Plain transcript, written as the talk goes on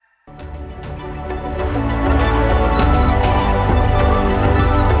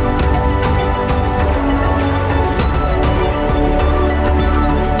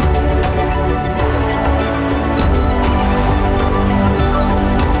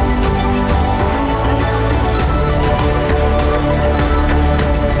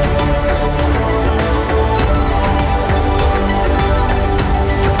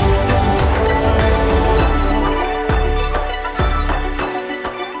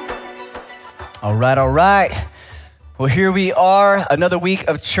All right, all right. Well, here we are, another week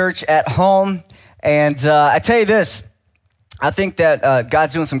of church at home. And I tell you this, I think that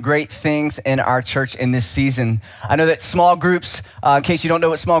God's doing some great things in our church in this season. I know that small groups, in case you don't know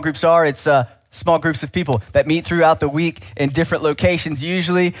what small groups are, it's small groups of people that meet throughout the week in different locations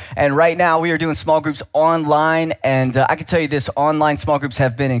usually. And right now we are doing small groups online. And I can tell you this, online small groups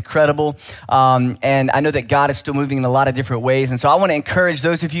have been incredible. And I know that God is still moving in a lot of different ways. And so I want to encourage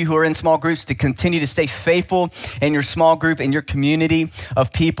those of you who are in small groups to continue to stay faithful in your small group, in your community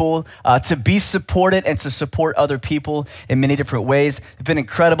of people, to be supported and to support other people in many different ways. It's been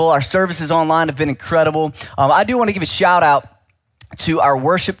incredible. Our services online have been incredible. I do want to give a shout out to our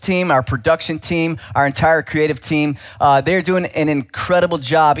worship team, our production team, our entire creative team. They're doing an incredible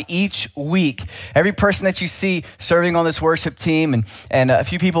job each week. Every person that you see serving on this worship team and a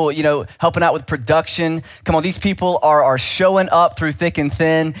few people, helping out with production. Come on, these people are showing up through thick and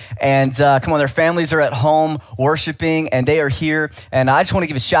thin. And come on, their families are at home worshiping and they are here. And I just want to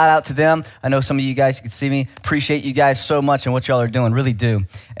give a shout out to them. I know some of you guys, you can see me, appreciate you guys so much and what y'all are doing, really do.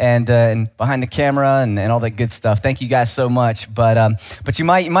 And behind the camera and all that good stuff. Thank you guys so much. But you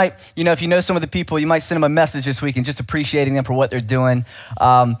might, if you know some of the people, you might send them a message this week and just appreciating them for what they're doing.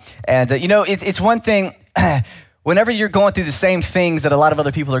 It's one thing whenever you're going through the same things that a lot of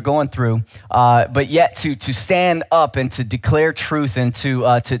other people are going through, but yet to stand up and to declare truth and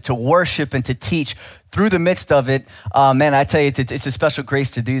to worship and to teach through the midst of it, man, I tell you, it's a special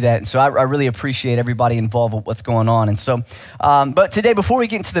grace to do that. And so I really appreciate everybody involved with what's going on. And so, but today, before we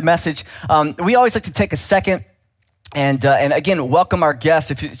get into the message, we always like to take a second and again, welcome our guests.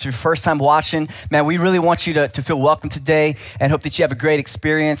 If it's your first time watching, man, we really want you to feel welcome today and hope that you have a great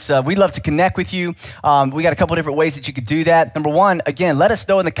experience. We'd love to connect with you. We got a couple different ways that you could do that. Number one, again, let us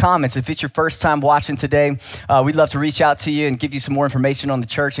know in the comments if it's your first time watching today. We'd love to reach out to you and give you some more information on the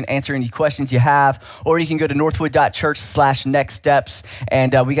church and answer any questions you have. Or you can go to northwood.church/nextsteps,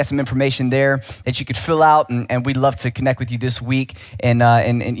 and we got some information there that you could fill out, and we'd love to connect with you this week and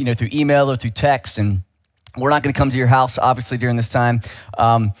through email or through text. And we're not going to come to your house, obviously, during this time,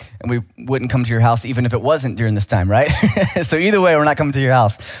 and we wouldn't come to your house even if it wasn't during this time, right? So either way, we're not coming to your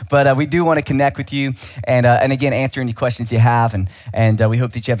house, but we do want to connect with you and again, answer any questions you have, and we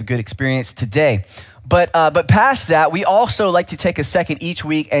hope that you have a good experience today. But past that, we also like to take a second each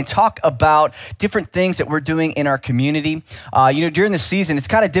week and talk about different things that we're doing in our community. During the season, it's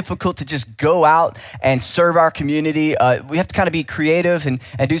kind of difficult to just go out and serve our community. We have to kind of be creative and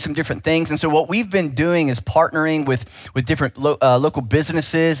do some different things. And so what we've been doing is partnering with different local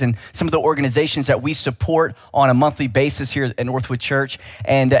businesses and some of the organizations that we support on a monthly basis here at Northwood Church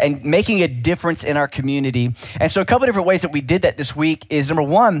and making a difference in our community. And so a couple of different ways that we did that this week is, number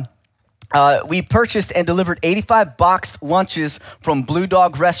one, we purchased and delivered 85 boxed lunches from Blue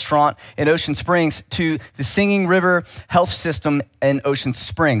Dog Restaurant in Ocean Springs to the Singing River Health System in Ocean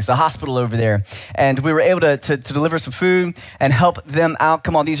Springs, the hospital over there. And we were able to deliver some food and help them out.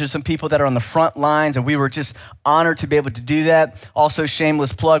 Come on, these are some people that are on the front lines, and we were just honored to be able to do that. Also,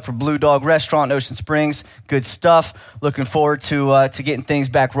 shameless plug for Blue Dog Restaurant in Ocean Springs. Good stuff. Looking forward to getting things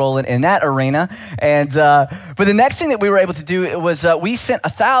back rolling in that arena. And but the next thing that we were able to do was we sent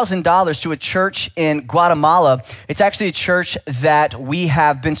 $1,000 to a church in Guatemala. It's actually a church that we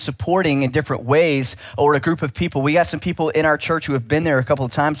have been supporting in different ways, or a group of people. We got some people in our church who have been there a couple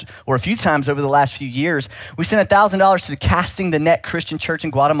of times or a few times over the last few years. We sent $1,000 to the Casting the Net Christian Church in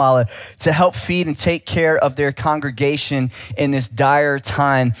Guatemala to help feed and take care of their congregation in this dire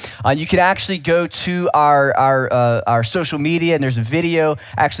time. You can actually go to our social media, and there's a video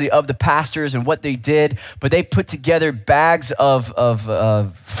actually of the pastors and what they did, but they put together bags of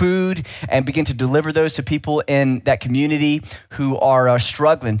food and begin to deliver those to people in that community who are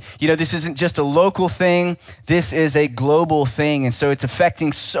struggling. This isn't just a local thing. This is a global thing. And so it's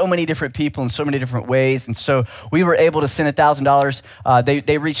affecting so many different people in so many different ways. And so we were able to send $1,000.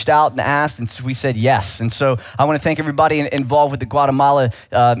 They reached out and asked, and so we said yes. And so I want to thank everybody involved with the Guatemala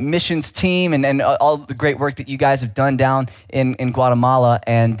missions team and all the great work that you guys have done down in Guatemala.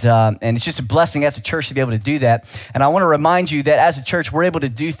 And it's just a blessing as a church to be able to do that. And I want to remind you that as a church, we're able to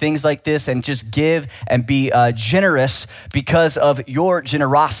do things like this and just give and be generous because of your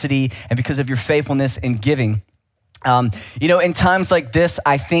generosity and because of your faithfulness in giving. In times like this,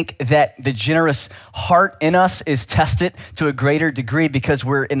 I think that the generous heart in us is tested to a greater degree because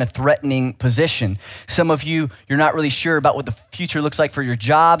we're in a threatening position. Some of you're not really sure about what the future looks like for your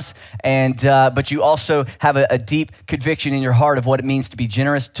jobs, but you also have a deep conviction in your heart of what it means to be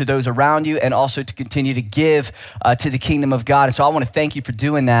generous to those around you and also to continue to give to the kingdom of God. And so I want to thank you for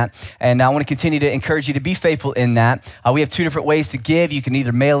doing that, and I want to continue to encourage you to be faithful in that. We have two different ways to give. You can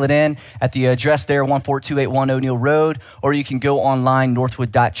either mail it in at the address there, 14281 O'Neill Road, or you can go online,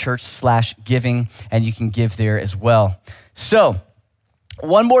 northwood.church/giving, and you can give there as well. So,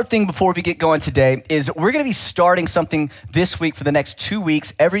 one more thing before we get going today is we're going to be starting something this week for the next 2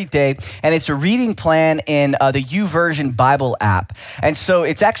 weeks every day, and it's a reading plan in the YouVersion Bible app. And so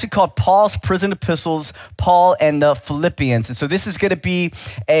it's actually called Paul's Prison Epistles, Paul and the Philippians. And so this is going to be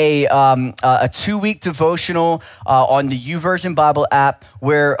a 2-week devotional on the YouVersion Bible app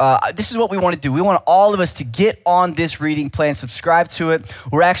where this is what we want to do. We want all of us to get on this reading plan, subscribe to it.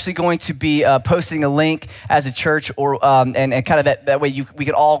 We're actually going to be posting a link as a church and kind of that way we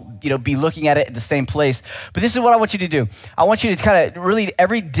could all, be looking at it at the same place. But this is what I want you to do. I want you to kind of really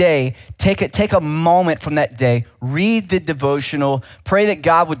every day take a moment from that day, read the devotional, pray that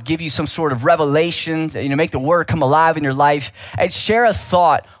God would give you some sort of revelation, make the word come alive in your life, and share a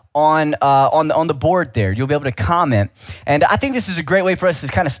thought on the board there. You'll be able to comment. And I think this is a great way for us to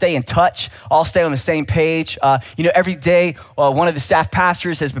kind of stay in touch, all stay on the same page. Every day, one of the staff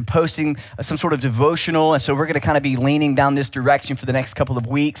pastors has been posting some sort of devotional. And so we're going to kind of be leaning down this direction for the next couple of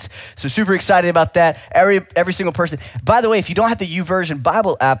weeks. So super excited about that. Every single person. By the way, if you don't have the YouVersion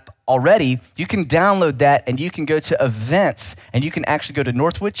Bible app already, you can download that and you can go to events and you can actually go to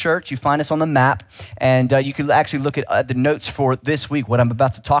Northwood Church. You find us on the map and you can actually look at the notes for this week, what I'm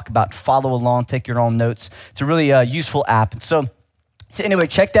about to talk about, follow along, take your own notes. It's a really useful app. And so anyway,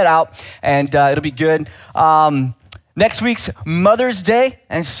 check that out and it'll be good. Next week's Mother's Day,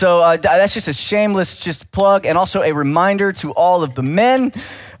 and so that's just a shameless plug and also a reminder to all of the men,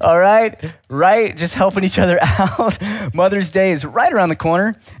 all right? Just helping each other out. Mother's Day is right around the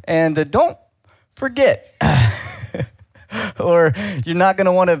corner, and don't forget, or you're not going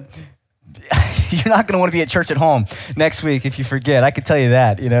to want to be at church at home next week if you forget. I can tell you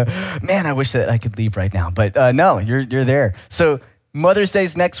that, Man, I wish that I could leave right now, but no, you're there. So Mother's Day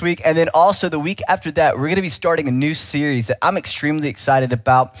is next week, and then also the week after that, we're going to be starting a new series that I'm extremely excited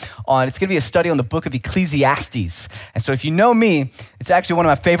about. It's going to be a study on the book of Ecclesiastes. And so if you know me, it's actually one of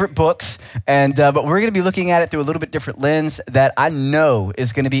my favorite books, but we're going to be looking at it through a little bit different lens that I know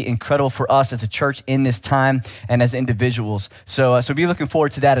is going to be incredible for us as a church in this time and as individuals. So be looking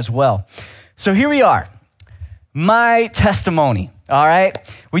forward to that as well. So here we are, my testimony. All right,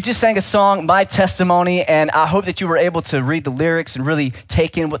 we just sang a song, My Testimony, and I hope that you were able to read the lyrics and really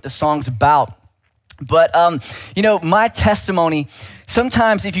take in what the song's about. But, my testimony,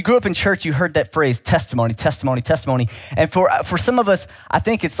 sometimes if you grew up in church, you heard that phrase, testimony, testimony, testimony. And for some of us, I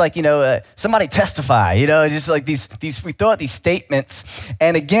think it's like, somebody testify, just like these, we throw out these statements.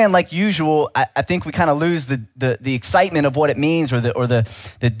 And again, like usual, I think we kind of lose the excitement of what it means or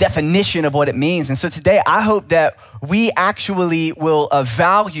the definition of what it means. And so today, I hope that we actually will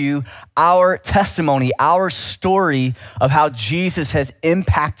value our testimony, our story of how Jesus has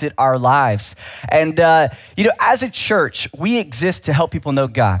impacted our lives. And, as a church, we exist to help people know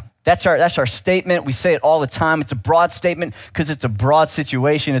God. That's our statement. We say it all the time. It's a broad statement because it's a broad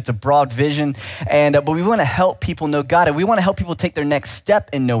situation. It's a broad vision. But we want to help people know God, and we want to help people take their next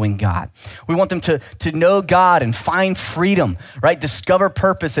step in knowing God. We want them to know God and find freedom, right? Discover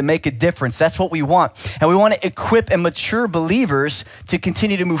purpose and make a difference. That's what we want. And we want to equip and mature believers to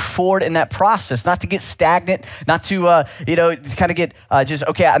continue to move forward in that process, not to get stagnant, not to, kind of get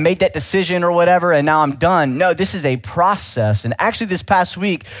okay, I made that decision or whatever, and now I'm done. No, this is a process. And actually this past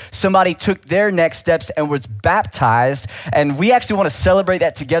week, somebody took their next steps and was baptized. And we actually want to celebrate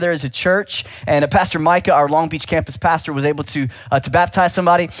that together as a church. And Pastor Micah, our Long Beach campus pastor, was able to baptize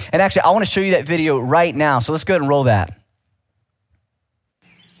somebody. And actually, I want to show you that video right now. So let's go ahead and roll that.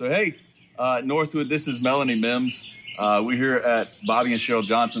 So, hey, Northwood, this is Melanie Mims. We're here at Bobby and Cheryl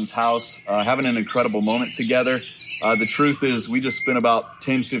Johnson's house, having an incredible moment together. The truth is we just spent about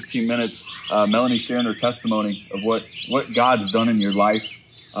 10, 15 minutes, Melanie sharing her testimony of what God's done in your life.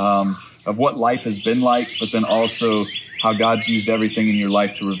 Of what life has been like, but then also how God's used everything in your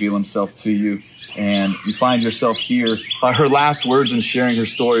life to reveal himself to you. And you find yourself here. Her last words in sharing her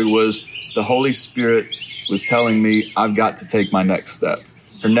story was, the Holy Spirit was telling me I've got to take my next step.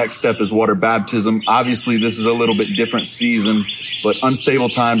 Her next step is water baptism. Obviously, this is a little bit different season, but unstable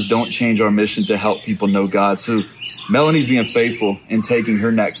times don't change our mission to help people know God. So Melanie's being faithful in taking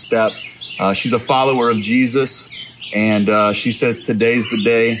her next step. She's a follower of Jesus. And she says, today's the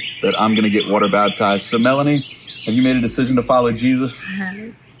day that I'm going to get water baptized. So Melanie, have you made a decision to follow Jesus? I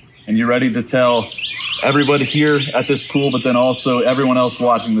have. And you're ready to tell everybody here at this pool, but then also everyone else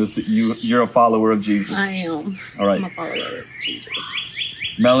watching this, that you're a follower of Jesus? I am. All right. I'm a follower of Jesus.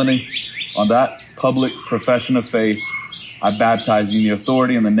 Melanie, on that public profession of faith, I baptize you in the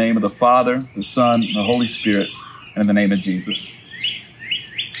authority in the name of the Father, the Son, and the Holy Spirit, and in the name of Jesus.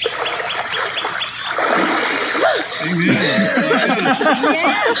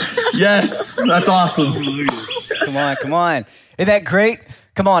 Yes, that's awesome. Come on. Isn't that great?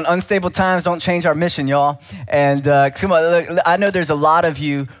 Come on, unstable times don't change our mission, y'all. And come on, look, I know there's a lot of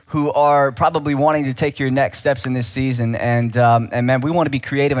you who are probably wanting to take your next steps in this season. And man, we want to be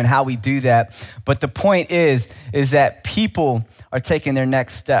creative in how we do that. But the point is that people are taking their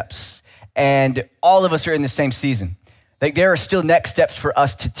next steps. And all of us are in the same season. Like there are still next steps for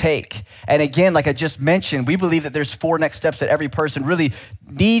us to take. And again, like I just mentioned, we believe that there's 4 next steps that every person really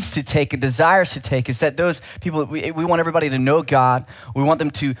needs to take and desires to take. Is that those people, we want everybody to know God. We want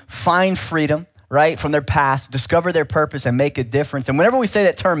them to find freedom, right, from their past, discover their purpose and make a difference. And whenever we say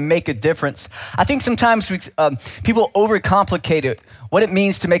that term, make a difference, I think sometimes people overcomplicate it. What it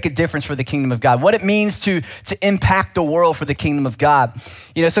means to make a difference for the kingdom of God, what it means to impact the world for the kingdom of God.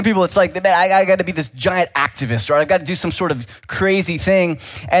 You know, some people, it's like, man, I got to be this giant activist, or I've got to do some sort of crazy thing.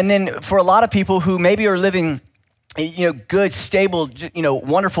 And then for a lot of people who maybe are living, good, stable,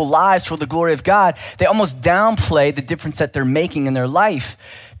 wonderful lives for the glory of God, they almost downplay the difference that they're making in their life,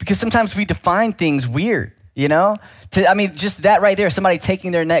 because sometimes we define things weird. Just that right there, somebody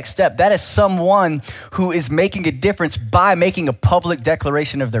taking their next step, that is someone who is making a difference by making a public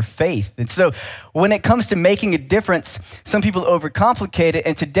declaration of their faith. And so when it comes to making a difference, some people overcomplicate it.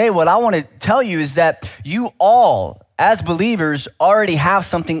 And today what I want to tell you is that you all, as believers, already have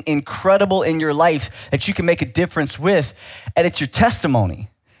something incredible in your life that you can make a difference with, and it's your testimony.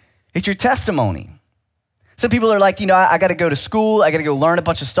 It's your testimony. Some people are like, I got to go to school. I got to go learn a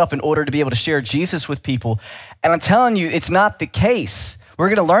bunch of stuff in order to be able to share Jesus with people. And I'm telling you, it's not the case. We're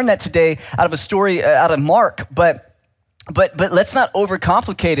going to learn that today out of a story out of Mark. But let's not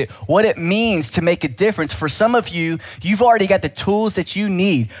overcomplicate it. What it means to make a difference. For some of you, you've already got the tools that you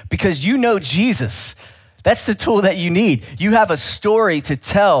need because you know Jesus. That's the tool that you need. You have a story to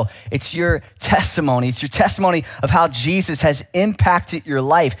tell. It's your testimony. It's your testimony of how Jesus has impacted your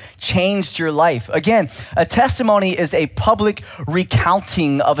life, changed your life. Again, a testimony is a public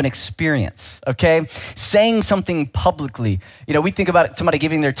recounting of an experience, okay? Saying something publicly. We think about somebody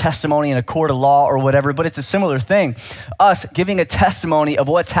giving their testimony in a court of law or whatever, but it's a similar thing. Us giving a testimony of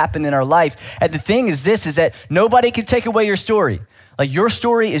what's happened in our life. And the thing is that nobody can take away your story. Like your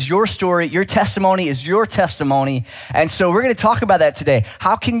story is your story, your testimony is your testimony. And so we're going to talk about that today.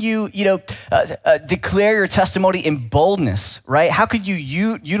 How can you, declare your testimony in boldness, right? How could you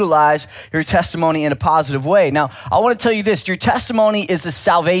utilize your testimony in a positive way? Now, I want to tell you this, your testimony is a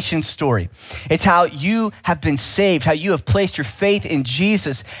salvation story. It's how you have been saved, how you have placed your faith in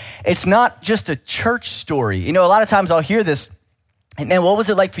Jesus. It's not just a church story. A lot of times I'll hear this, and man, what was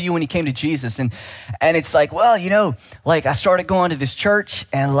it like for you when you came to Jesus? And it's like, well, I started going to this church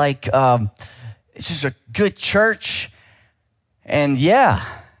and it's just a good church. And yeah,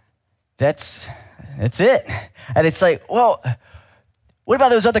 that's it. And it's like, well, what about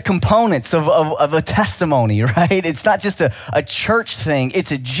those other components of a testimony, right? It's not just a church thing.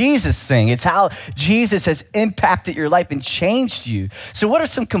 It's a Jesus thing. It's how Jesus has impacted your life and changed you. So what are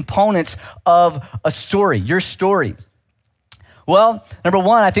some components of a story, your story? Well, number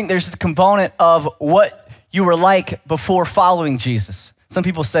one, I think there's the component of what you were like before following Jesus. Some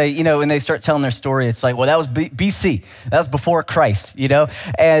people say, when they start telling their story, it's like, well, that was BC. That was before Christ,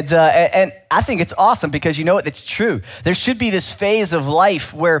 And I think it's awesome because you know what? It's true. There should be this phase of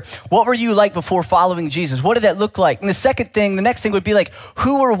life where, what were you like before following Jesus? What did that look like? And the next thing would be like,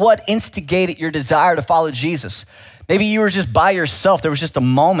 who or what instigated your desire to follow Jesus? Maybe you were just by yourself. There was just a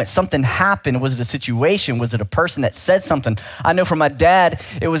moment. Something happened. Was it a situation? Was it a person that said something? I know for my dad,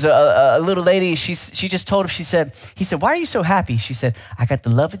 it was a little lady. She just told him, he said, why are you so happy? She said, I got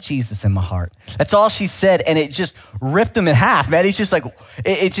the love of Jesus in my heart. That's all she said. And it just ripped him in half, man. He's just like,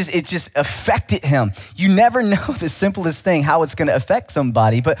 it just affected him. You never know the simplest thing, how it's going to affect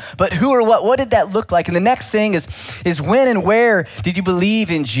somebody. But who or what did that look like? And the next thing is when and where did you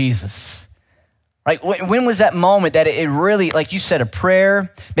believe in Jesus? Right? When was that moment that it really, like you said, a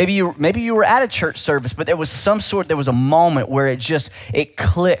prayer? Maybe you were at a church service, but there was a moment where it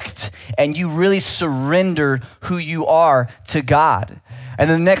clicked and you really surrendered who you are to God. And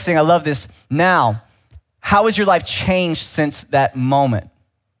then the next thing, I love this. Now, how has your life changed since that moment?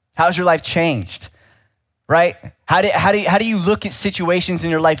 How has your life changed? right? How do you look at situations in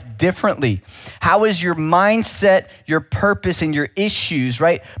your life differently? How is your mindset, your purpose, and your issues,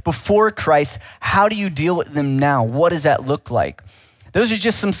 right? Before Christ, how do you deal with them now? What does that look like? Those are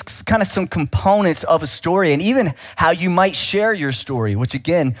just some components of a story, and even how you might share your story, which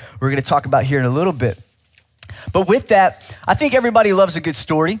again, we're gonna talk about here in a little bit. But with that, I think everybody loves a good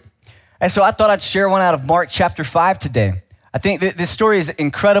story. And so I thought I'd share one out of Mark chapter 5 today. I think this story is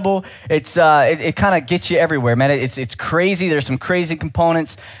incredible. It kind of gets you everywhere, man. It's crazy. There's some crazy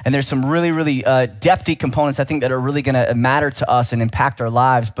components, and there's some really, really depthy components, I think, that are really going to matter to us and impact our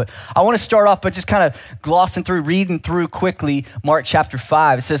lives. But I want to start off by just kind of reading through quickly Mark chapter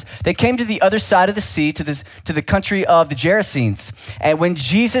 5. It says, they came to the other side of the sea, to the country of the Gerasenes. And when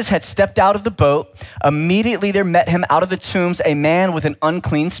Jesus had stepped out of the boat, immediately there met him out of the tombs a man with an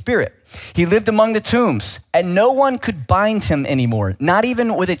unclean spirit. He lived among the tombs, and no one could bind him anymore, not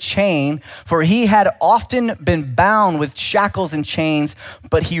even with a chain, for he had often been bound with shackles and chains,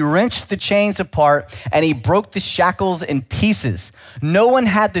 but he wrenched the chains apart, and he broke the shackles in pieces. No one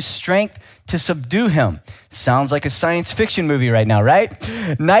had the strength to subdue him. Sounds like a science fiction movie right now, right?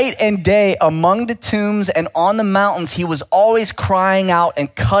 Night and day among the tombs and on the mountains, he was always crying out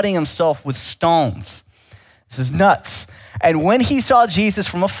and cutting himself with stones. This is nuts. And when he saw Jesus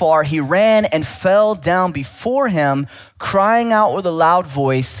from afar, he ran and fell down before him, crying out with a loud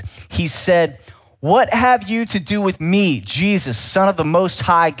voice. He said, "What have you to do with me, Jesus, Son of the Most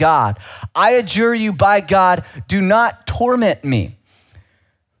High God? I adjure you by God, do not torment me."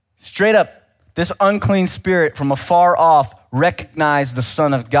 Straight up, this unclean spirit from afar off recognized the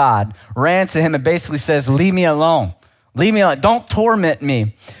Son of God, ran to him and basically says, "Leave me alone. Leave me alone. Don't torment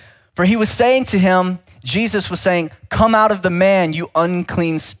me." For he was saying to him, Jesus was saying, "Come out of the man, you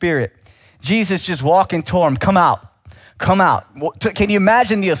unclean spirit." Jesus just walking toward him, "Come out, come out." Can you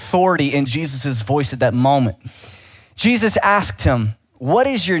imagine the authority in Jesus' voice at that moment? Jesus asked him, "What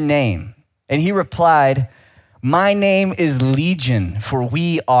is your name?" And he replied, "My name is Legion, for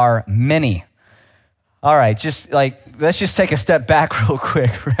we are many." All right, let's just take a step back real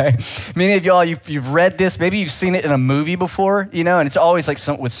quick, right? Many of y'all, you've read this, maybe you've seen it in a movie before, and it's always like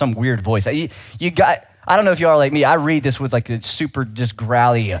with some weird voice. I don't know if y'all are like me. I read this with like a super just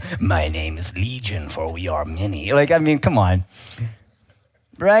growly, "My name is Legion, for we are many." Come on,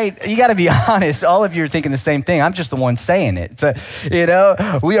 right? You got to be honest. All of you are thinking the same thing. I'm just the one saying it. But,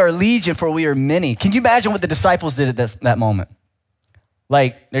 we are Legion, for we are many. Can you imagine what the disciples did at that moment?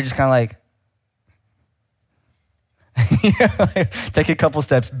 They're just kind of like, take a couple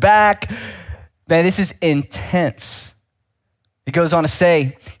steps back. Man, this is intense. It goes on to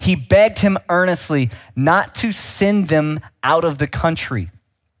say, he begged him earnestly not to send them out of the country.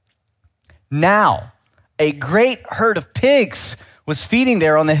 Now, a great herd of pigs was feeding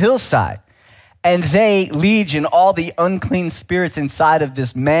there on the hillside, and they, Legion, all the unclean spirits inside of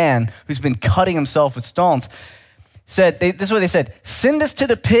this man who's been cutting himself with stones, this is what they said, "Send us to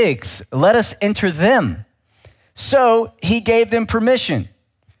the pigs, let us enter them." So he gave them permission.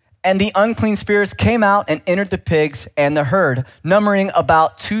 And the unclean spirits came out and entered the pigs and the herd, numbering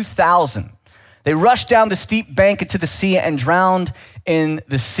about 2,000. They rushed down the steep bank into the sea and drowned in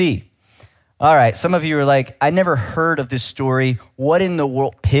the sea. All right, some of you are like, "I never heard of this story. What in the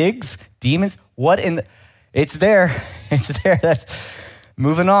world? Pigs? Demons? It's there. It's there. That's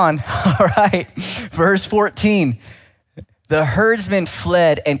moving on." All right, verse 14. The herdsmen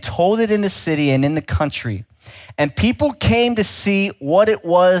fled and told it in the city and in the country. And people came to see what it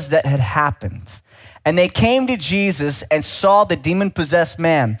was that had happened. And they came to Jesus and saw the demon-possessed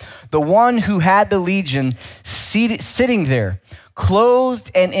man, the one who had the legion, sitting there, clothed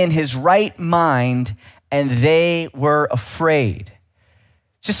and in his right mind, and they were afraid.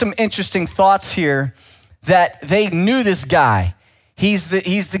 Just some interesting thoughts here that they knew this guy. He's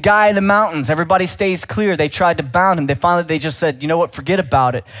the guy in the mountains. Everybody stays clear. They tried to bound him. They just said, "You know what, forget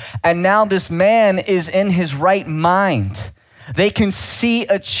about it." And now this man is in his right mind. They can see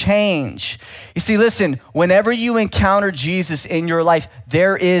a change. You see, listen, whenever you encounter Jesus in your life,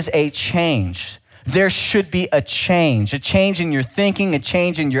 there is a change. There should be a change in your thinking, a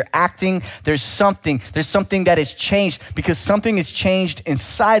change in your acting. There's something that has changed because something has changed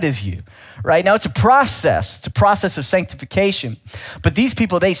inside of you. Right now, it's a process of sanctification. But these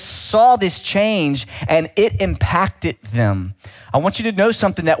people, they saw this change and it impacted them. I want you to know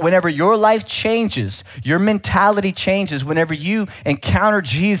something, that whenever your life changes, your mentality changes, whenever you encounter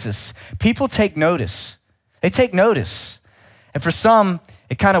Jesus, people take notice. They take notice. And for some,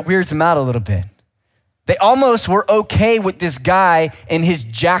 it kind of weirds them out a little bit. They almost were okay with this guy in his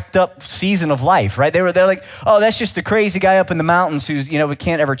jacked up season of life, right? They're like, oh, that's just a crazy guy up in the mountains who's, we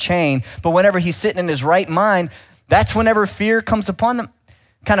can't ever chain. But whenever he's sitting in his right mind, that's whenever fear comes upon them.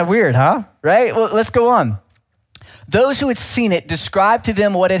 Kind of weird, huh? Right? Well, let's go on. Those who had seen it described to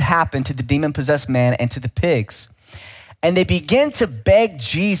them what had happened to the demon-possessed man and to the pigs. And they began to beg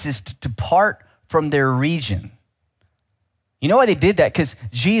Jesus to depart from their region. You know why they did that? Because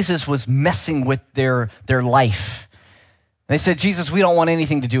Jesus was messing with their life. They said, Jesus, we don't want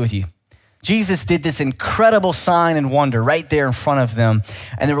anything to do with you. Jesus did this incredible sign and wonder right there in front of them.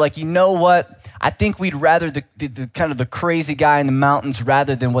 And they were like, you know what? I think we'd rather the kind of the crazy guy in the mountains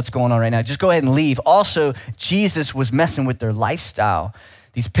rather than what's going on right now. Just go ahead and leave. Also, Jesus was messing with their lifestyle.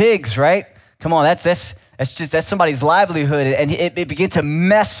 These pigs, right? Come on, that's somebody's livelihood. And it began to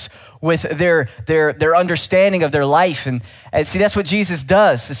mess with their understanding of their life. And see, that's what Jesus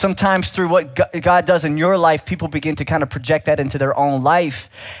does. Sometimes through what God does in your life, people begin to kind of project that into their own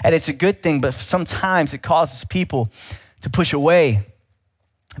life. And it's a good thing, but sometimes it causes people to push away.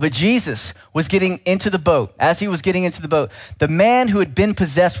 But Jesus was getting into the boat. As he was getting into the boat, the man who had been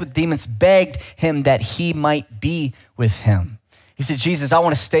possessed with demons begged him that he might be with him. He said, Jesus, I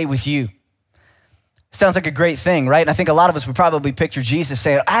want to stay with you. Sounds like a great thing, right? And I think a lot of us would probably picture Jesus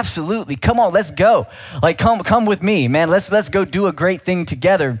saying, absolutely, come on, let's go. Like, come with me, man. Let's go do a great thing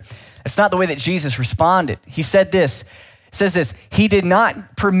together. It's not the way that Jesus responded. He said this, he did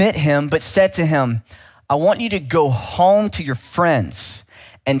not permit him, but said to him, I want you to go home to your friends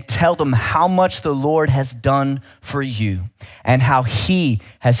and tell them how much the Lord has done for you and how he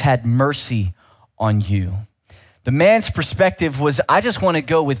has had mercy on you. The man's perspective was, I just want to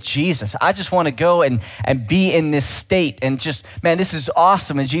go with Jesus. I just want to go and be in this state and just, man, this is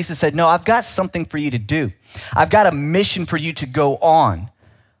awesome. And Jesus said, no, I've got something for you to do. I've got a mission for you to go on.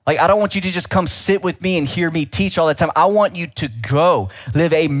 Like, I don't want you to just come sit with me and hear me teach all the time. I want you to go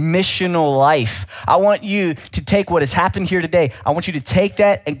live a missional life. I want you to take what has happened here today. I want you to take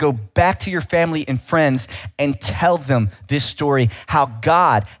that and go back to your family and friends and tell them this story, how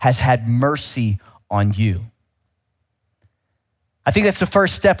God has had mercy on you. I think that's the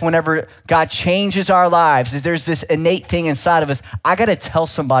first step whenever God changes our lives, is there's this innate thing inside of us. I got to tell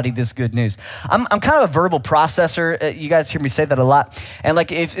somebody this good news. I'm kind of a verbal processor. You guys hear me say that a lot. And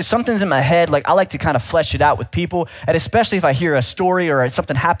like if something's in my head, like I like to kind of flesh it out with people. And especially if I hear a story or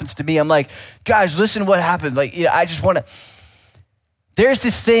something happens to me, I'm like, guys, listen to what happened. Like, I just want to. There's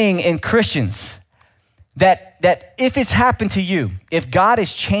this thing in Christians that if it's happened to you, if God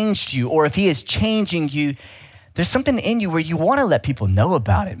has changed you or if he is changing you, there's something in you where you want to let people know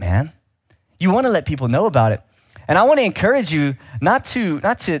about it, man. You want to let people know about it. And I want to encourage you not to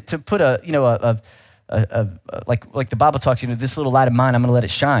put like the Bible talks, this little light of mine, I'm going to let it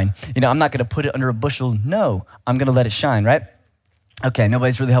shine. I'm not going to put it under a bushel. No, I'm going to let it shine, right? Okay,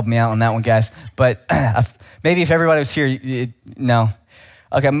 nobody's really helping me out on that one, guys. But maybe if everybody was here, no.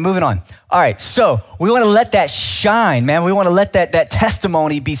 Okay, I'm moving on. All right, so we want to let that shine, man. We want to let that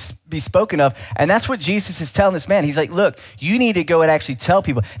testimony be spoken of. And that's what Jesus is telling this man. He's like, look, you need to go and actually tell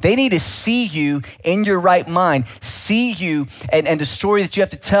people. They need to see you in your right mind, see you and the story that you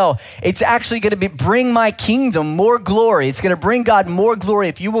have to tell. It's actually going to bring my kingdom more glory. It's going to bring God more glory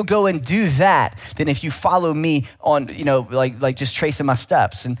if you will go and do that than if you follow me on, like just tracing my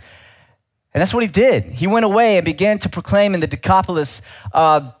steps. And that's what he did. He went away and began to proclaim in the Decapolis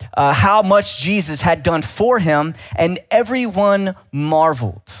how much Jesus had done for him, and everyone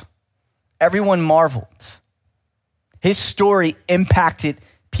marveled. Everyone marveled. His story impacted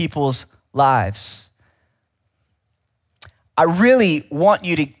people's lives. I really want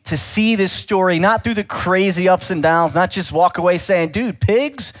you to see this story, not through the crazy ups and downs, not just walk away saying, dude,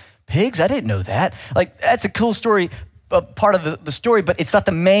 pigs, I didn't know that. Like, that's a cool story, part of the story, but it's not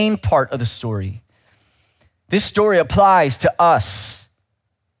the main part of the story. This story applies to us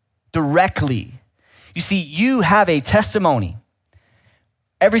directly. You see, you have a testimony.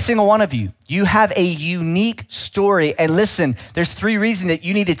 Every single one of you, you have a unique story. And listen, there's 3 reasons that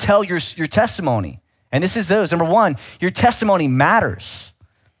you need to tell your testimony. And this is those. Number 1, your testimony matters.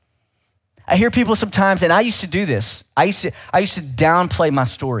 I hear people sometimes, and I used to do this. I used to downplay my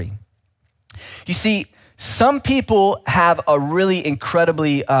story. You see, some people have a really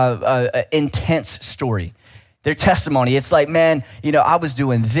incredibly intense story. Their testimony, it's like, man, I was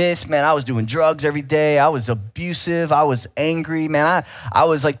doing this, man, I was doing drugs every day. I was abusive. I was angry, man. I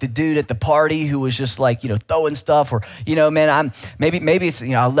was like the dude at the party who was just like, throwing stuff, or, man, maybe it's,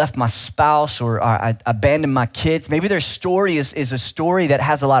 I left my spouse, or I abandoned my kids. Maybe their story is a story that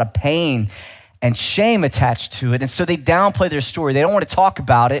has a lot of pain and shame attached to it. And so they downplay their story. They don't want to talk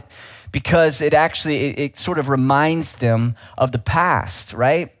about it because it sort of reminds them of the past,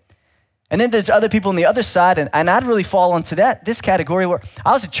 right? And then there's other people on the other side, and I'd really fall into this category where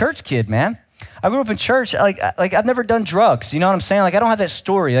I was a church kid, man. I grew up in church. Like I've never done drugs. You know what I'm saying? Like I don't have that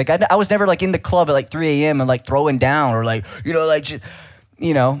story. Like I was never like in the club at like 3 a.m. and like throwing down or like,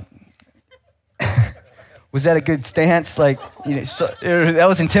 was that a good stance? Like, that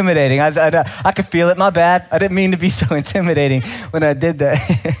was intimidating. I could feel it. My bad. I didn't mean to be so intimidating when I did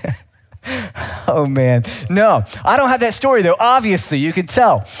that. Oh man. No, I don't have that story though. Obviously, you can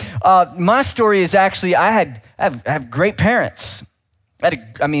tell. My story is actually, I have great parents.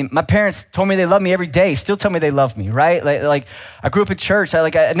 My parents told me they love me every day, still tell me they love me, right? Like I grew up in church.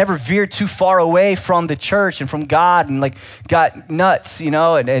 I never veered too far away from the church and from God and like got nuts,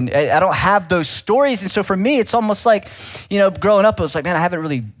 and I don't have those stories. And so for me, it's almost like, growing up, I was like, man, I haven't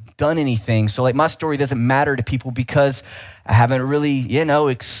really done anything. So like my story doesn't matter to people because I haven't really,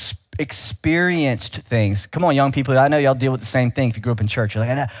 experienced things. Come on, young people. I know y'all deal with the same thing if you grew up in church. You're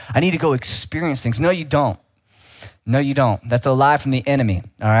like, I need to go experience things. No, you don't. No, you don't. That's a lie from the enemy,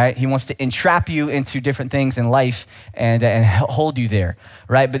 all right? He wants to entrap you into different things in life and hold you there,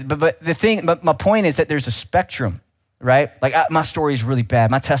 right? But my point is that there's a spectrum, right? Like my story is really bad.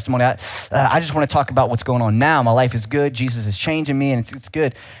 My testimony, I just want to talk about what's going on now. My life is good. Jesus is changing me, and it's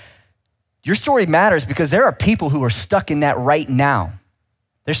good. Your story matters because there are people who are stuck in that right now.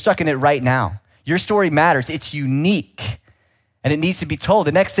 They're stuck in it right now. Your story matters. It's unique, and it needs to be told.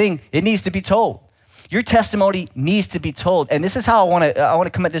 The next thing, it needs to be told. Your testimony needs to be told. And this is how I want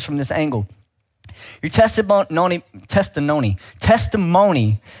to come at this from this angle. Your testimony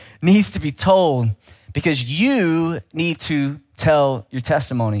needs to be told because you need to tell your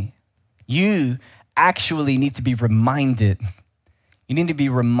testimony. You actually need to be reminded. You need to be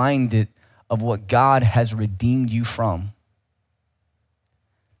reminded of what God has redeemed you from.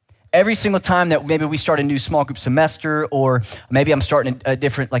 Every single time that maybe we start a new small group semester, or maybe I'm starting a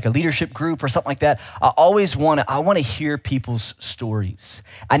different, like a leadership group or something like that, I want to hear people's stories.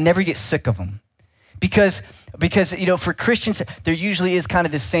 I never get sick of them. Because for Christians, there usually is kind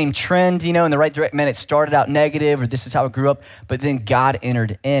of the same trend, in the right direction. Man, it started out negative, or this is how I grew up, but then God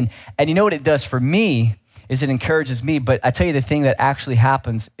entered in. And you know what it does for me is it encourages me, but I tell you the thing that actually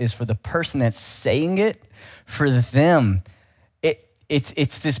happens is for the person that's saying it, for them,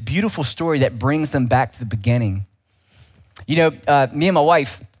 It's this beautiful story that brings them back to the beginning. Me and my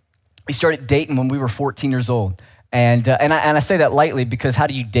wife, we started dating when we were 14 years old. And I say that lightly because how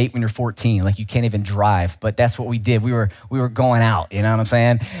do you date when you're 14? Like you can't even drive, but that's what we did. We were going out, you know what I'm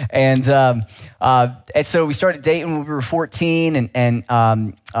saying? And so we started dating when we were 14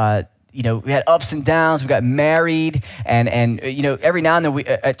 we had ups and downs. We got married, and every now and then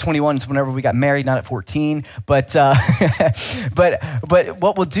at 21 is whenever we got married, not at 14. But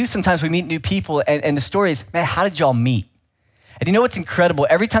what we'll do sometimes, we meet new people, and the story is, man, how did y'all meet? And you know what's incredible?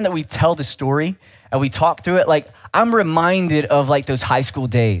 Every time that we tell the story and we talk through it, like I'm reminded of like those high school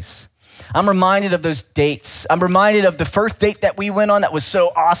days. I'm reminded of those dates. I'm reminded of the first date that we went on that was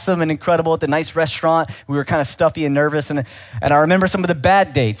so awesome and incredible at the nice restaurant. We were kind of stuffy and nervous. And I remember some of the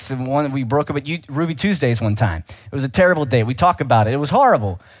bad dates. And one, we broke up at Ruby Tuesdays one time. It was a terrible date. We talk about it. It was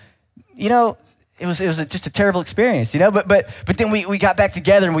horrible. It was just a terrible experience, But then we got back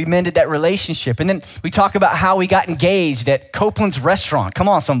together and we mended that relationship. And then we talk about how we got engaged at Copeland's restaurant. Come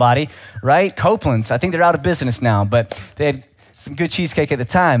on, somebody, right? Copeland's. I think they're out of business now, but they had some good cheesecake at the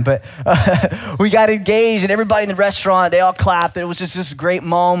time. But we got engaged, and everybody in the restaurant, they all clapped. It was just this great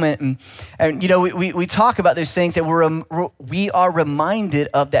moment. And we talk about those things that we are reminded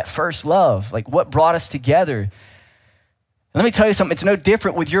of that first love, like what brought us together. Let me tell you something, it's no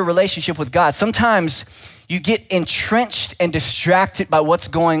different with your relationship with God. Sometimes you get entrenched and distracted by what's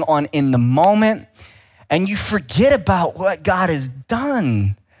going on in the moment, and you forget about what God has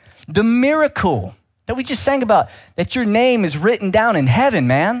done. The miracle that we just sang about, that your name is written down in heaven,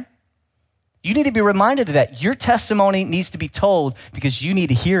 man. You need to be reminded of that. Your testimony needs to be told because you need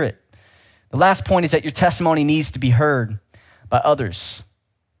to hear it. The last point is that your testimony needs to be heard by others.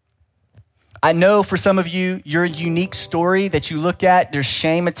 I know for some of you, your unique story that you look at, there's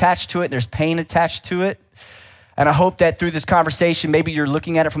shame attached to it, there's pain attached to it. And I hope that through this conversation, maybe you're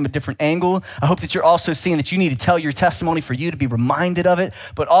looking at it from a different angle. I hope that you're also seeing that you need to tell your testimony for you to be reminded of it,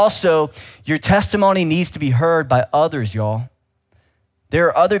 but also your testimony needs to be heard by others, y'all. There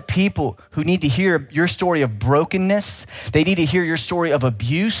are other people who need to hear your story of brokenness. They need to hear your story of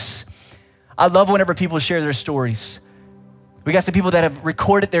abuse. I love whenever people share their stories. We got some people that have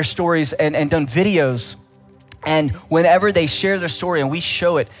recorded their stories and done videos. And whenever they share their story and we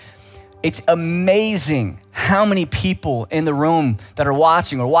show it, It's amazing how many people in the room that are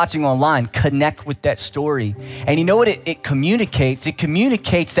watching or watching online connect with that story. And you know what it communicates? It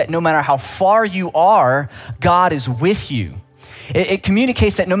communicates that no matter how far you are, God is with you. It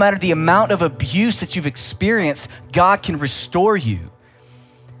communicates that no matter the amount of abuse that you've experienced, God can restore you.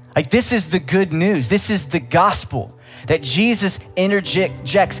 Like, this is the good news. This is the gospel. That Jesus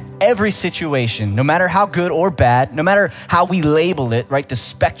interjects every situation, no matter how good or bad, no matter how we label it, right? The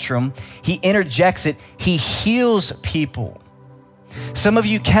spectrum, he interjects it. He heals people. Some of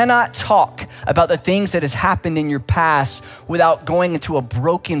you cannot talk about the things that has happened in your past without going into a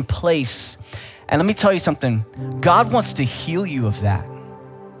broken place. And let me tell you something. God wants to heal you of that.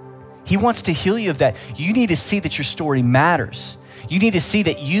 He wants to heal you of that. You need to see that your story matters. You need to see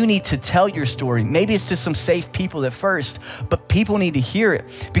that you need to tell your story. Maybe it's to some safe people at first, but people need to hear it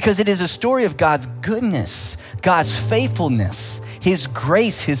because it is a story of God's goodness, God's faithfulness, his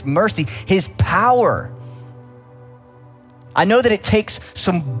grace, his mercy, his power. I know that it takes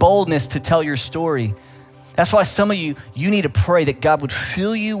some boldness to tell your story. That's why some of you need to pray that God would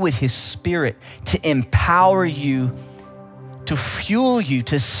fill you with his spirit to empower you, to fuel you,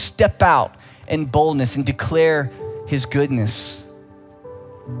 to step out in boldness and declare his goodness.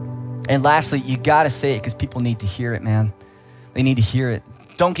 And lastly, you gotta say it because people need to hear it, man. They need to hear it.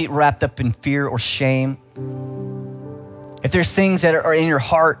 Don't get wrapped up in fear or shame. If there's things that are in your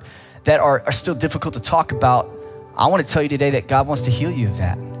heart that are still difficult to talk about, I want to tell you today that God wants to heal you of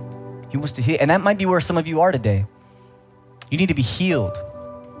that. He wants to heal, and that might be where some of you are today. You need to be healed.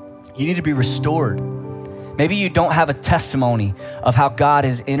 You need to be restored. Maybe you don't have a testimony of how God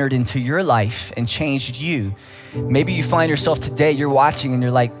has entered into your life and changed you. Maybe you find yourself today, you're watching and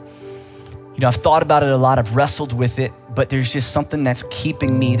you're like, I've thought about it a lot, I've wrestled with it, but there's just something that's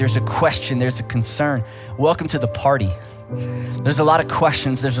keeping me. There's a question, there's a concern. Welcome to the party. There's a lot of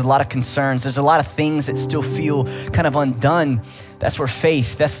questions, there's a lot of concerns, there's a lot of things that still feel kind of undone. That's where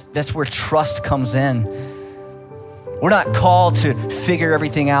faith, that's where trust comes in. We're not called to figure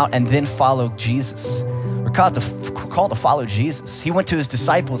everything out and then follow Jesus. We're called to follow Jesus. He went to his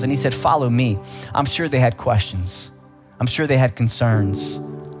disciples and he said, follow me. I'm sure they had questions. I'm sure they had concerns.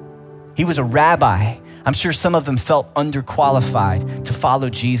 He was a rabbi. I'm sure some of them felt underqualified to follow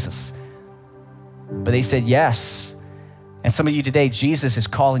Jesus. But they said yes. And some of you today, Jesus is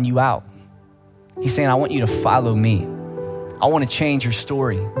calling you out. He's saying, I want you to follow me. I want to change your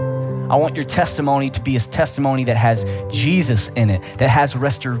story. I want your testimony to be a testimony that has Jesus in it, that has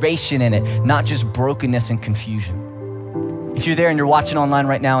restoration in it, not just brokenness and confusion. If you're there and you're watching online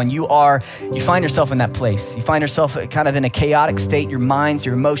right now and you find yourself in that place, you find yourself kind of in a chaotic state, your minds,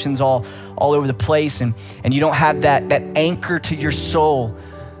 your emotions all over the place, and you don't have that anchor to your soul,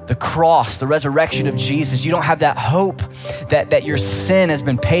 the cross, the resurrection of Jesus. You don't have that hope that your sin has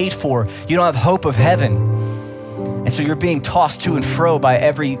been paid for. You don't have hope of heaven. And so you're being tossed to and fro by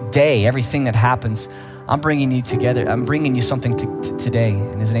every day, everything that happens. I'm bringing you together. I'm bringing you something today,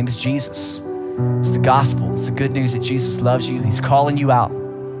 and his name is Jesus. It's the gospel. It's the good news that Jesus loves you. He's calling you out.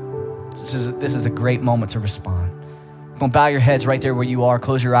 This is a great moment to respond. Come on, bow your heads right there where you are.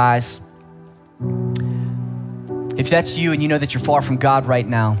 Close your eyes. If that's you and you know that you're far from God right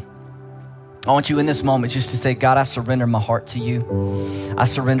now, I want you in this moment just to say, God, I surrender my heart to you. I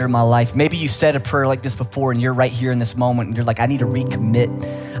surrender my life. Maybe you said a prayer like this before and you're right here in this moment and you're like, I need to recommit.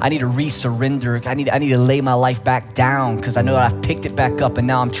 I need to resurrender. I need to lay my life back down because I know that I've picked it back up and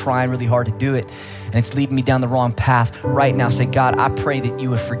now I'm trying really hard to do it and it's leading me down the wrong path. Right now, say, God, I pray that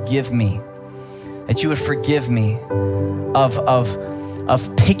you would forgive me, that you would forgive me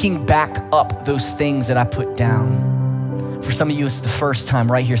of picking back up those things that I put down. For some of you, it's the first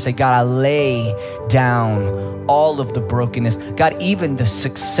time right here. Say, God, I lay down all of the brokenness. God, even the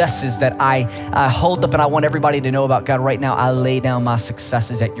successes that I hold up and I want everybody to know about. God, right now, I lay down my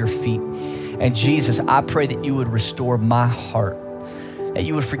successes at your feet. And Jesus, I pray that you would restore my heart, that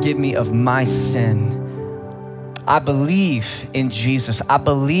you would forgive me of my sin. I believe in Jesus. I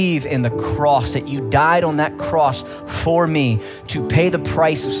believe in the cross, that you died on that cross for me to pay the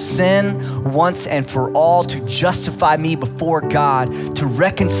price of sin once and for all, to justify me before God, to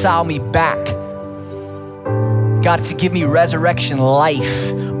reconcile me back. God, to give me resurrection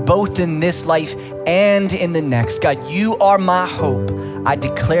life, both in this life and in the next. God, you are my hope. I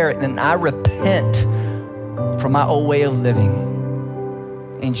declare it and I repent from my old way of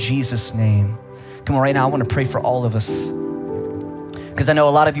living. In Jesus' name. Come on, right now, I want to pray for all of us because I know a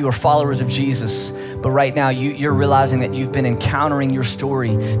lot of you are followers of Jesus, but right now you're realizing that you've been encountering your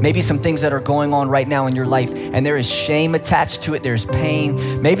story. Maybe some things that are going on right now in your life, and there is shame attached to it. There's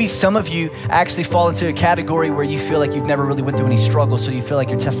pain. Maybe some of you actually fall into a category where you feel like you've never really went through any struggle, so you feel like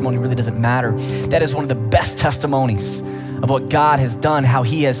your testimony really doesn't matter. That is one of the best testimonies of what God has done, how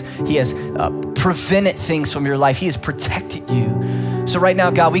he has prevented things from your life. He has protected you. So right now,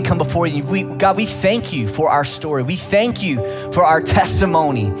 God, we come before you. God, we thank you for our story. We thank you for our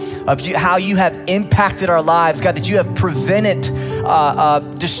testimony of how you have impacted our lives. God, that you have prevented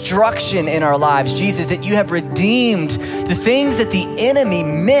destruction in our lives. Jesus, that you have redeemed the things that the enemy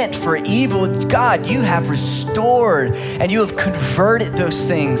meant for evil. God, you have restored and you have converted those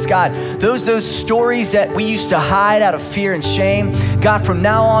things. God, those stories that we used to hide out of fear and shame, God, from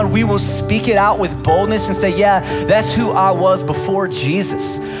now on, we will speak it out with boldness and say, yeah, that's who I was before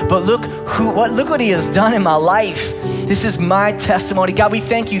Jesus. But look what he has done in my life. This is my testimony. God, we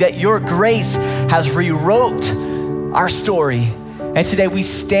thank you that your grace has rewrote our story. And today we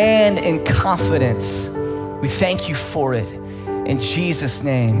stand in confidence. We thank you for it in Jesus'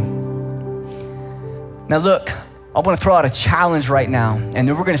 name. Now look, I want to throw out a challenge right now, and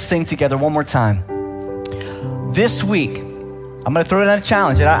then we're going to sing together one more time. This week, I'm going to throw out a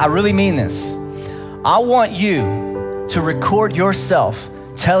challenge, and I really mean this. I want you to record yourself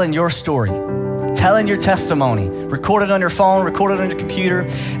telling your story, telling your testimony. Record it on your phone, record it on your computer,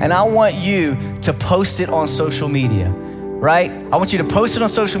 and I want you to post it on social media, right? I want you to post it on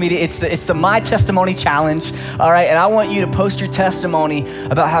social media. It's the My Testimony Challenge, all right? And I want you to post your testimony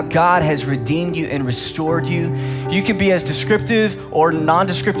about how God has redeemed you and restored you. You can be as descriptive or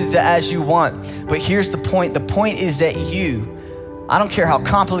non-descriptive as you want, but here's the point. The point is that I don't care how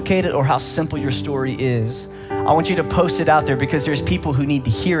complicated or how simple your story is, I want you to post it out there because there's people who need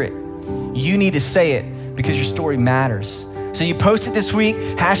to hear it. You need to say it because your story matters. So you post it this week,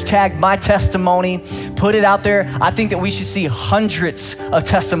 hashtag my testimony, put it out there. I think that we should see hundreds of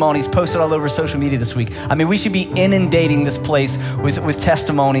testimonies posted all over social media this week. I mean, we should be inundating this place with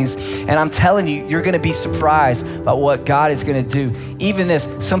testimonies. And I'm telling you, you're gonna be surprised about what God is gonna do. Even this,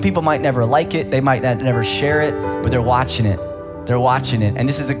 some people might never like it, they might not never share it, but they're watching it. They're watching it. And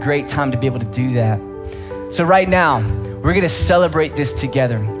this is a great time to be able to do that. So right now, we're gonna celebrate this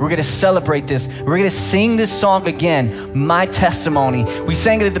together. We're gonna celebrate this. We're gonna sing this song again, My Testimony. We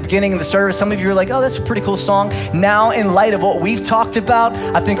sang it at the beginning of the service. Some of you are like, oh, that's a pretty cool song. Now, in light of what we've talked about,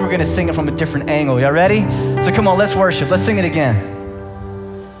 I think we're gonna sing it from a different angle. Y'all ready? So come on, let's worship. Let's sing it again.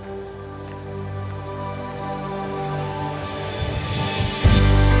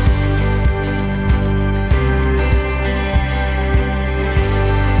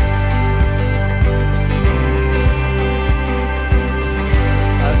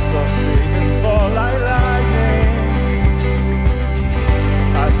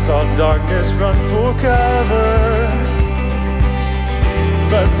 Darkness run for cover,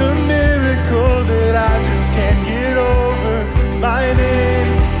 but the miracle that I just can't get over, my name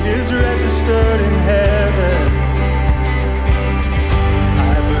is registered in heaven.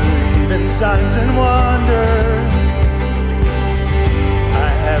 I believe in signs and wonders, I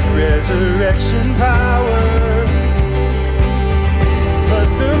have resurrection power, but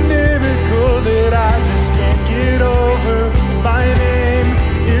the miracle that I just can't get over, my name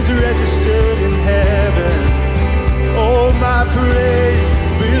is registered in heaven. Oh, my praise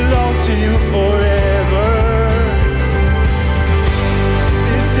belongs to you forever.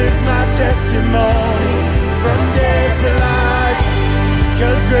 This is my testimony from death to life,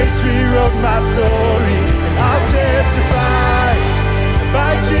 'cause grace rewrote my story. And I'll testify,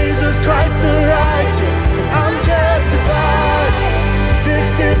 by Jesus Christ the righteous, I'm justified.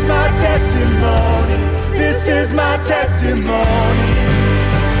 This is my testimony. This is my testimony.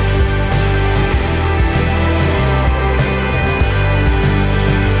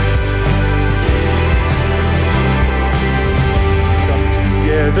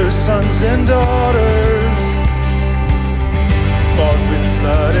 Together, sons and daughters, bought with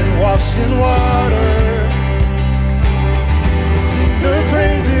blood and washed in water. Sing the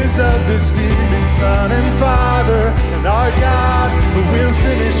praises of the Spirit, Son and Father, and our God will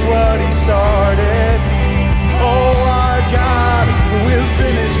finish what He started. Oh, our God will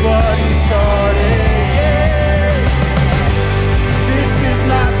finish what He started. Yeah. This is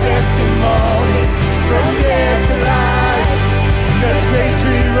my testimony from death to life. 'Cause grace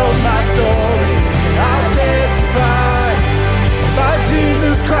rewrote my story.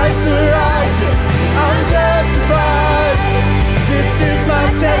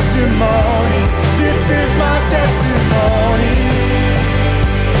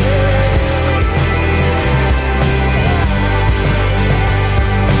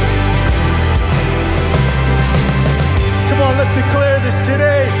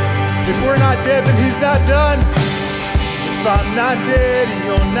 and he's not done. If I'm not dead and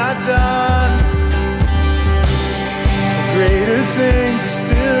you're not done, greater things are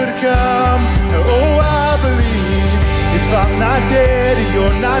still to come. Oh, I believe. If I'm not dead and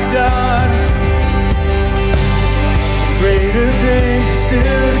you're not done, greater things are still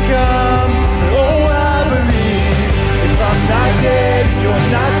to come. Oh, I believe. If I'm not dead and you're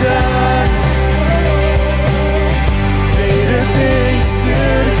not done, greater things are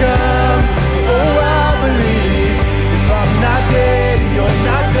still to come. Oh, I believe. If I'm not dead and you're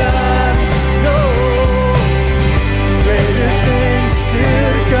not done, no, greater things are still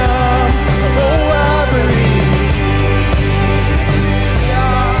to come. Oh, I believe.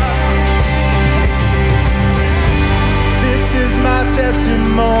 This is my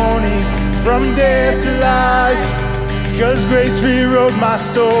testimony from death to life, 'cause grace rewrote my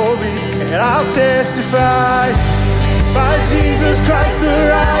story, and I'll testify. By Jesus Christ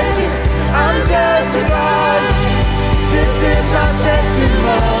the righteous, I'm justified. This is my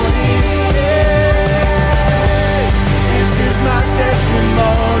testimony. Yeah. This is my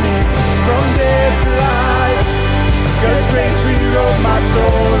testimony from death to life, 'cause grace rewrote my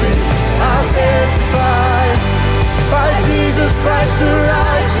story. I'll testify. By Jesus Christ the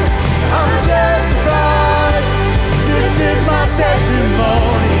righteous, I'm justified. This is my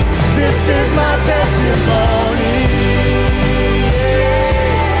testimony. This is my testimony.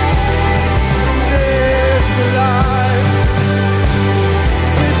 Yeah. From death to life,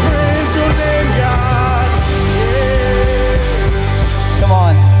 we praise your name, God. Yeah. Come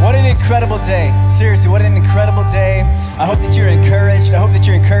on, what an incredible day. Seriously, what an incredible day. I hope that you're encouraged. I hope that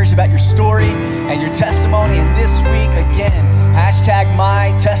you're encouraged about your story and your testimony. And this week, again,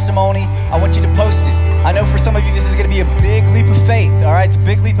 #MyTestimony. I want you to post it. I know for some of you, this is going to be a big leap of faith, all right? It's a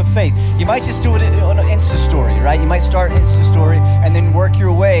big leap of faith. You might just do it on an Insta story, right? You might start an Insta story and then work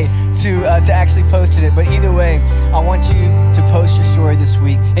your way to actually posting it. But either way, I want you to post your story this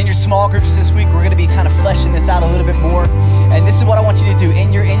week. In your small groups this week, we're going to be kind of fleshing this out a little bit more. And this is what I want you to do.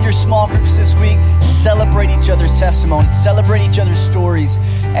 In your small groups this week, celebrate each other's testimonies, celebrate each other's stories.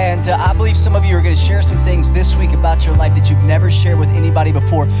 And I believe some of you are going to share some things this week about your life that you've never shared with anybody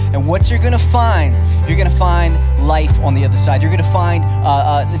before. And what you're going to find, you're going to find life on the other side. You're going to find,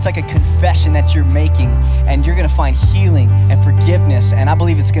 it's like a confession that you're making, and you're going to find healing and forgiveness. And I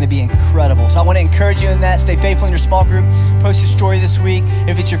believe it's going to be incredible. So I want to encourage you in that. Stay faithful in your small group. Post your story this week.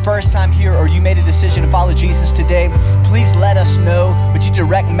 If it's your first time here or you made a decision to follow Jesus today, please let us know. Would you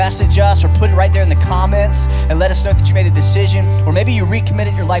direct message us or put it right there in the comments and let us know that you made a decision? Or maybe you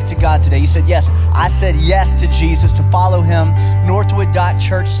recommitted your life to God today. You said, yes, I said yes to Jesus, to follow him.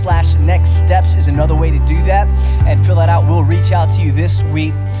 Northwood.church/next-steps is another way to do that, and fill that out. We'll reach out to you this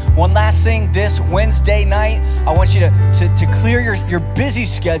week. One last thing, this Wednesday night, I want you to clear your busy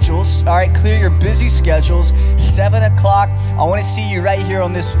schedules, all right? Clear your busy schedules. 7 o'clock, I want to see you right here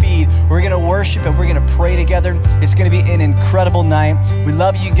on this feed. We're going to worship and we're going to pray together. It's going to be an incredible night. We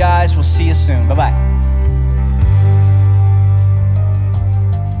love you guys. We'll see you soon. Bye-bye.